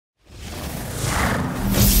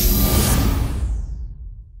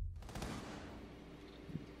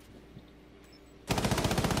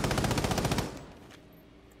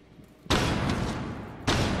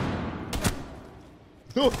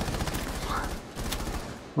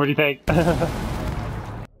What do you think?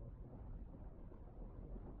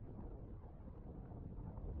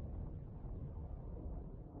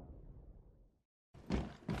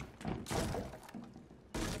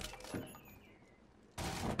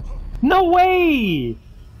 No way!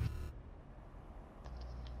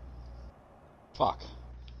 Fuck.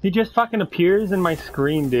 He just fucking appears in my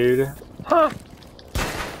screen, dude. Huh?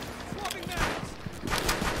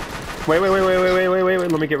 Wait,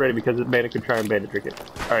 let me get ready because Beta could try and Beta trick it.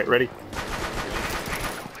 Alright, ready?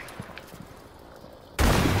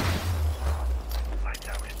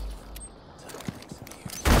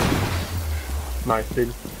 Nice,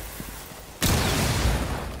 dude.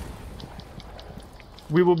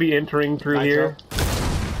 We will be entering through here.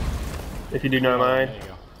 If you do not mind.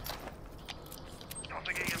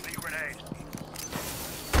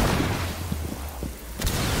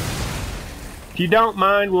 If you don't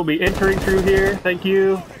mind, we'll be entering through here. Thank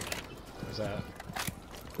you. Who's that?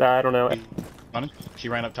 I don't know. She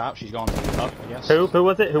ran up top. She's going up, I guess. Who? Who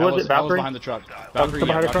was it? Who was it? Valkyrie? Ella's behind the truck. Valkyrie,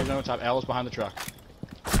 behind the truck? Valkyrie's on top. Ella's behind the truck.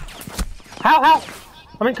 How?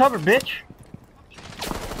 I'm in cover, bitch.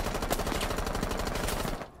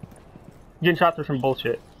 Getting shots are some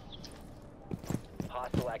bullshit.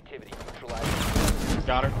 Hostile activity neutralized.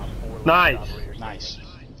 Got her. Nice. Nice.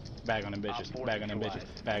 Bag on them bitches. Bag on them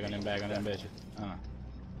bitches. Bag on them bitches.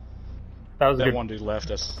 That was a that good one dude left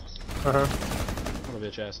us. Uh-huh. What a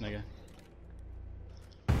bitch ass nigga.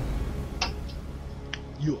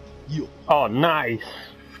 Yo. Oh, nice.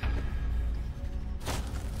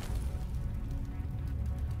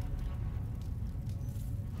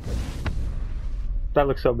 That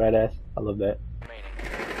looks so badass. I love that.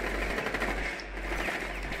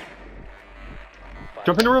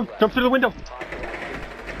 Jump in the room. Jump through the window.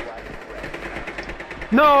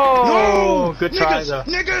 No! Good try, though.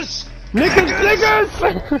 Niggas!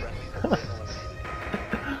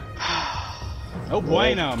 No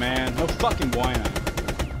bueno, man. No fucking bueno.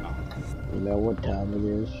 You know what time it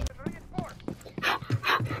is.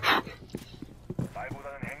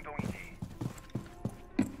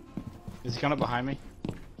 Is he coming up behind me?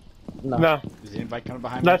 No. Is anybody coming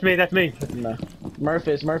behind me? That's me. No. Murph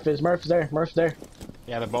is there. Murph's there.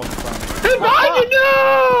 Yeah, they're both in front of me. He's behind you,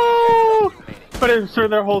 no! But it was for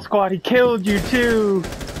their whole squad. He killed you, too.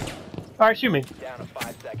 Alright, shoot me. Down to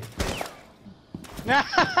 5 seconds.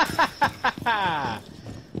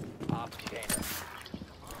 Op container.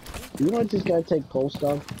 You want this guy to take pulse,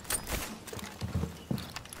 dog?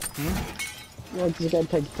 You want this guy to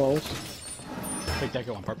take pulse? Take that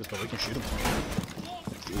go on purpose, but we can shoot him.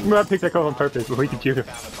 I'm gonna pick that call on purpose, but we can shoot him.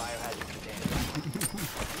 Found a biohazard container.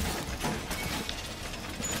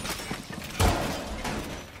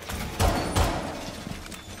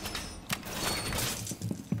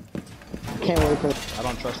 Can't wait for. I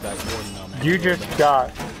don't trust that Gordon though, man. You just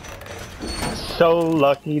got so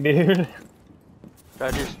lucky, dude.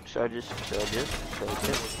 Found a biohazard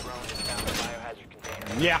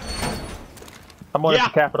container. Yeah. I'm on it for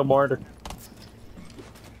capital murder.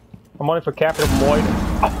 I'm on it for capital murder.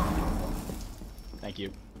 Thank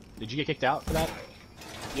you. Did you get kicked out for that?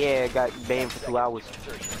 Yeah, got banned for 2 hours.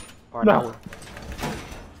 Or an No. hour.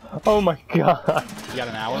 Oh my god. You got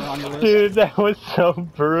an hour on your list? Dude, that was so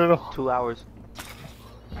brutal. 2 hours.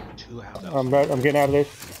 2 hours. I'm getting out of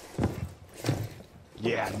this.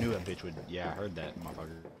 Yeah, I knew that bitch would. Yeah, I heard that,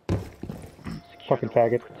 motherfucker. Fucking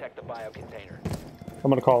faggot. Protect the bio container. I'm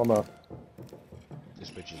gonna call him up. This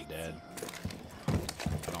bitch is dead.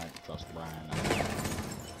 I don't trust Brian.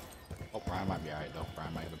 Oh, Brian might be alright though.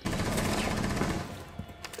 Brian might have a piece.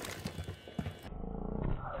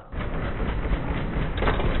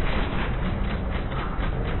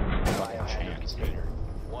 Biohazard Chance, container.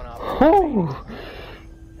 One op. Whew.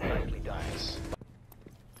 Nicely done. Nice.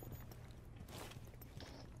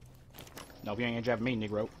 No, you ain't gonna jab me,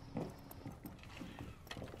 Negro.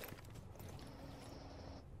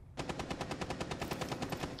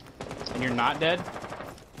 And you're not dead?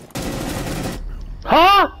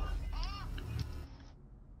 Huh?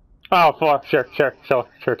 Oh, fuck. Sure,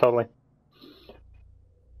 totally.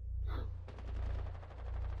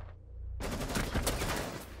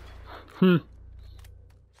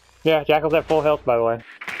 Yeah, Jackal's at full health, by the way.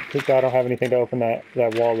 I don't have anything to open that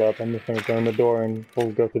wall up. I'm just gonna go in the door and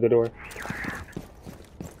we'll go through the door.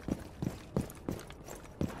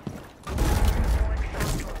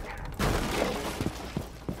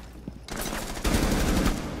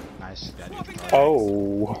 Nice. That dude's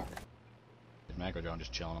Oh. macro drone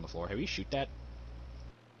just chilling on the floor. Hey, will you shoot that?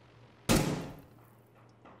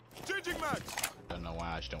 Don't know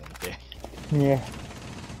why, I just don't want to be. Yeah.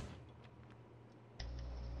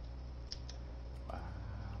 Wow.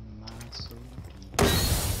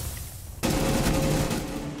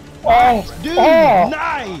 Oh! Dude, Oh!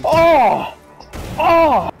 nice! Oh!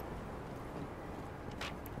 Oh!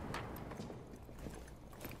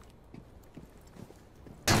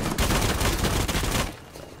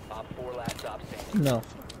 Op 4 last stop standing. No.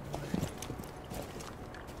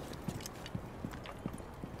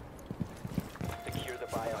 Secure the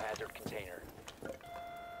biohazard container.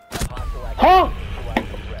 Hostile Huh?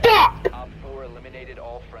 activity. Fuck! Op 4 eliminated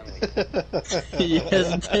all friendlies. You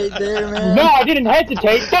hesitate there, man? No, I didn't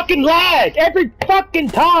hesitate. Fucking lag every fucking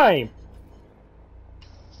time.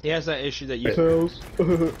 He has that issue that you. Pills.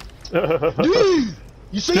 Dude!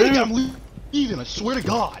 You say that I'm leaving, I swear to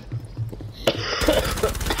God!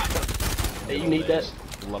 Hey, you need that?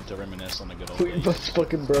 Love to reminisce on the good old We days. both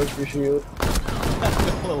fucking broke your shield.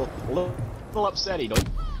 a little upsetty, don't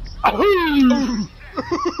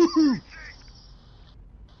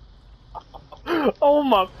Oh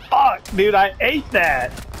my fuck, dude! I ate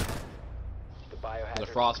that. The biohazard The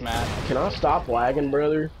frost mat. Can I stop lagging,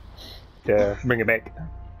 brother? Yeah, bring it back.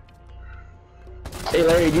 Hey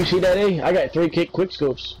Larry, did you see that? I got 3 quick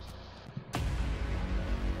scopes.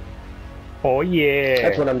 Oh yeah.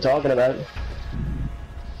 That's what I'm talking about.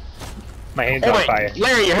 My hands are on fire.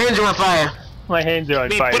 Larry, your hands are on fire. My hands are on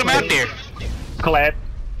fire. Put them out there. Clap.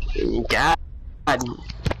 God.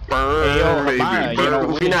 yo, Baby, Habana, you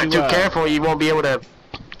know, if you're not too careful, you won't be able to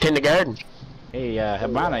tend the garden. Hey,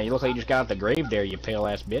 Habana, you look like you just got out the grave there, you pale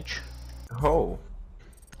ass bitch. Oh.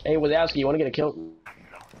 Hey, Wazowski, you want to get a kill?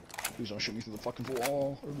 Please don't shoot me through the fucking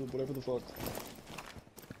wall, or whatever the fuck.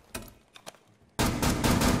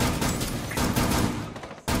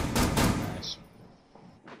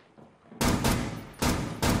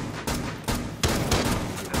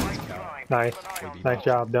 Nice. Nice. Nice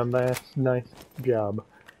job, dumbass. Nice job.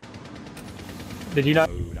 Did you not?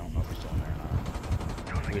 Ooh, I don't know if he's still in there or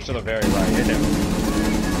not. You're still a very right. Hit him.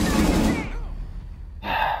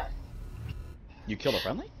 You killed a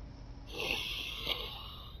friendly?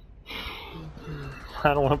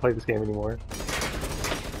 I don't want to play this game anymore.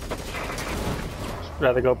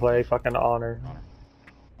 Rather go play fucking Honor.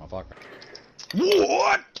 Oh, fuck.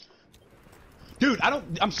 What? Dude,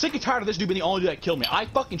 I'm sick and tired of this dude being the only dude that killed me. I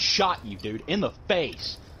fucking shot you, dude, in the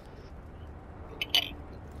face.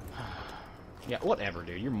 Yeah, whatever,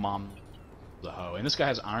 dude. Your mom the hoe. And this guy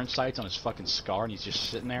has iron sights on his fucking scar, and he's just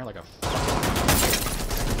sitting there like a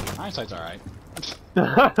iron sights alright.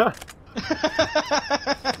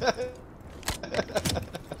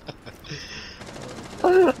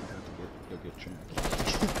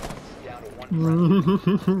 down to 1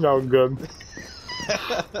 friendly. Oh, good.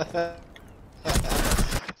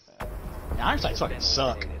 Iron sights fucking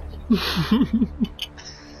suck.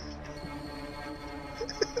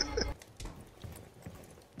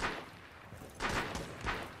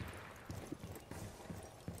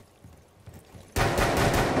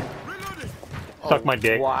 Suck my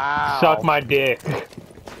dick. Wow. Suck my dick.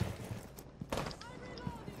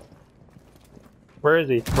 Where is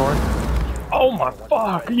he? North? Oh my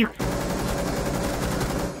fuck! You.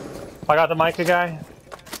 I got the Micah guy.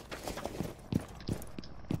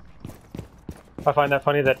 I find that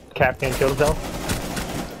funny that Cap can't kill himself.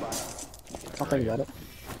 I'll think about it.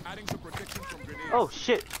 Oh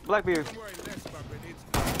shit, Blackbeard.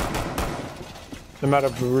 No matter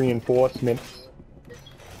of reinforcements.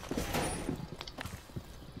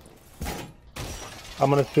 I'm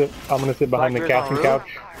gonna sit behind the casting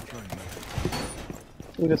couch.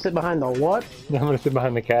 You gonna sit behind the what? I'm gonna sit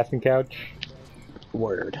behind the casting couch.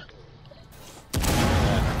 Word.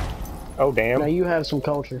 Oh damn. Now you have some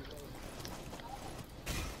culture.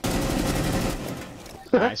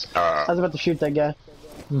 Nice. I was about to shoot that guy.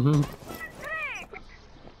 Mm-hmm.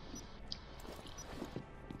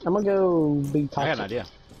 I'm gonna go be toxic. I got an idea.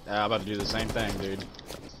 I'm about to do the same thing, dude.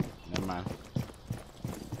 Never mind.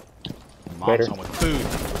 Mom's Later. home with food.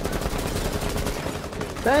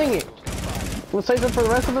 Dang it! We'll save it for the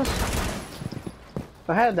rest of us.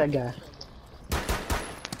 I had that guy.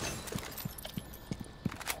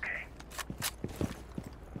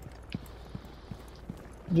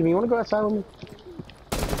 Jimmy, you wanna go outside with me?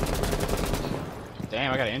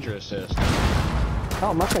 Damn, I got an injury assist.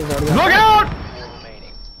 Oh, my thing's already Look out! 4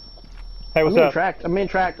 remaining. Hey, what's I'm being up? tracked. I'm being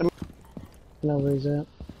tracked. I know where he's at.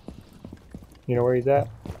 You know where he's at?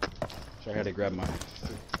 So I had to grab my.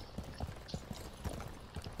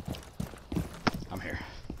 I'm here.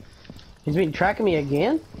 He's been tracking me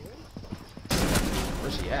again?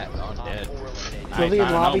 Where's he at? Oh, he's dead. 4 eliminated. Nice, Was he in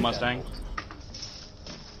the lobby? Mustang.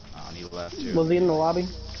 Oh, and he left too. Was he in the lobby?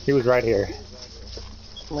 He was right here.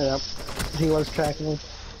 Yep. He was tracking me.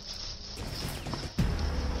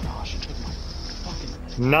 Oh, she took my fucking.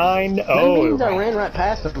 9-0. That means I ran right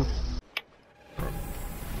past him.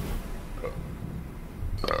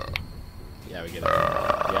 Yeah, we get it.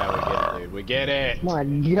 Yeah, we get it, dude. We get it. My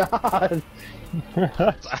God.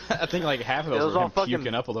 I think like half of It those was were all him fucking-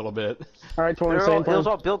 puking up a little bit. All right, 20 It same was time.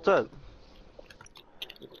 all built up.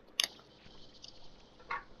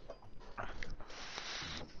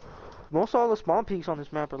 Most all the spawn peaks on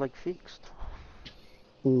this map are like fixed.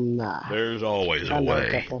 Nah. There's always I a know a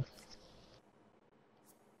way. couple.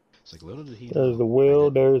 It's like little did he There's know. the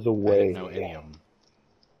will, there's a I way. didn't know any of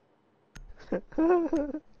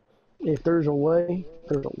them. If there's a way,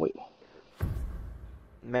 there's a way.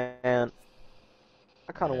 Man,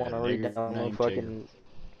 I kind of Yeah, want to nigger, redownload name fucking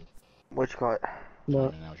what you call it, I But don't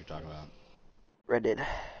even know what you're talking about. Red Dead.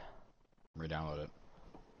 Re-download it.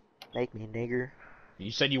 Make me a nigger.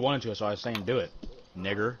 You said you wanted to, so I was saying do it,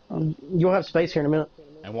 nigger. you'll have space here in a minute.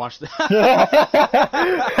 And watch the.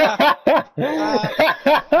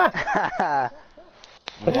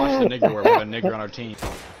 And watch the nigger where we have a nigger on our team.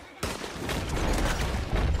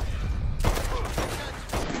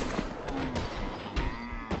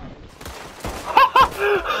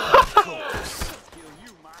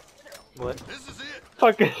 What?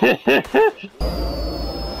 Fucking.